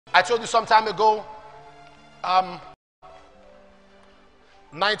I told you some time ago,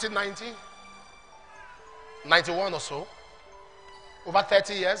 1990, 91 or so, over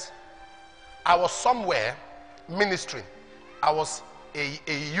 30 years, I was somewhere ministering. I was a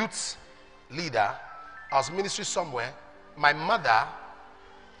youth leader. I was ministering somewhere. My mother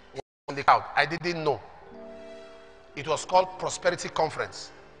was in the crowd. I didn't know. It was called Prosperity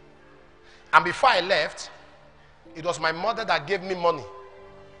Conference. And before I left, it was my mother that gave me money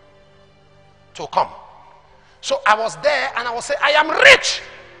to come. So I was there and I was saying, I am rich.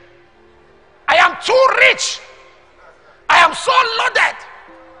 I am too rich. I am so loaded.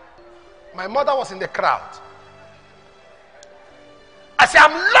 My mother was in the crowd. I said,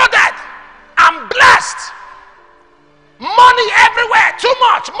 I'm loaded. I'm blessed. Money everywhere. Too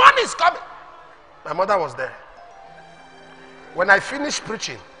much. Money is coming. My mother was there. When I finished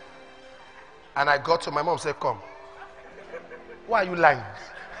preaching and I got to my mom, said, come. Why are you lying?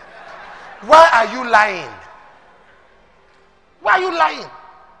 Why are you lying? Why are you lying?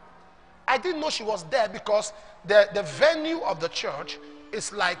 I didn't know she was there because the venue of the church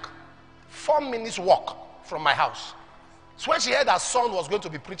is like 4 minutes walk from my house. So when she heard her son was going to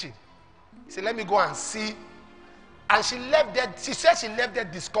be preaching, she said, let me go and see. And she left there, she said she left there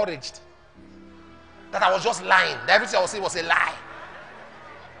discouraged. That I was just lying. That everything I was saying was a lie.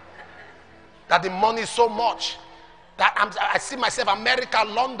 That the money is so much. That I see myself, America,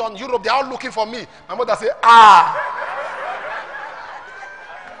 London, Europe, they're all looking for me. My mother said,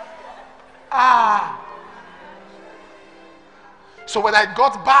 So when I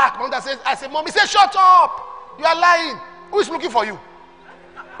got back, my mother said, I said, Mommy, said, shut up. You are lying. Who is looking for you?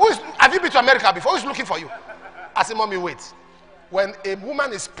 Have you been to America before? Who is looking for you? I said, Mommy, wait. When a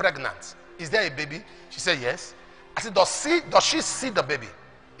woman is pregnant, is there a baby? She said, yes. I said, does she see the baby?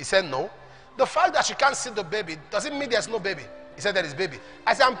 He said, no. The fact that she can't see the baby, does it mean there's no baby? He said, there is baby.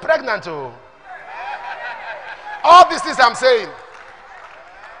 I said, I'm pregnant too. All these things I'm saying.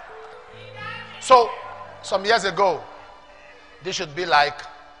 So, some years ago, this should be like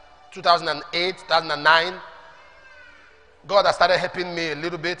 2008, 2009. God has started helping me a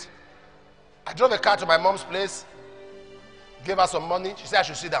little bit. I drove a car to my mom's place, gave her some money. She said I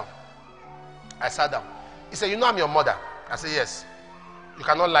should sit down. I sat down. He said, you know I'm your mother. I said, yes. You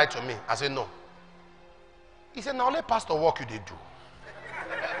cannot lie to me. I said, no. He said, now let pastor work you they do.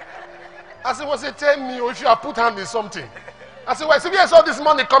 I said, what's it tell me if you have put hand in something? I said, where's all this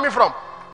money coming from?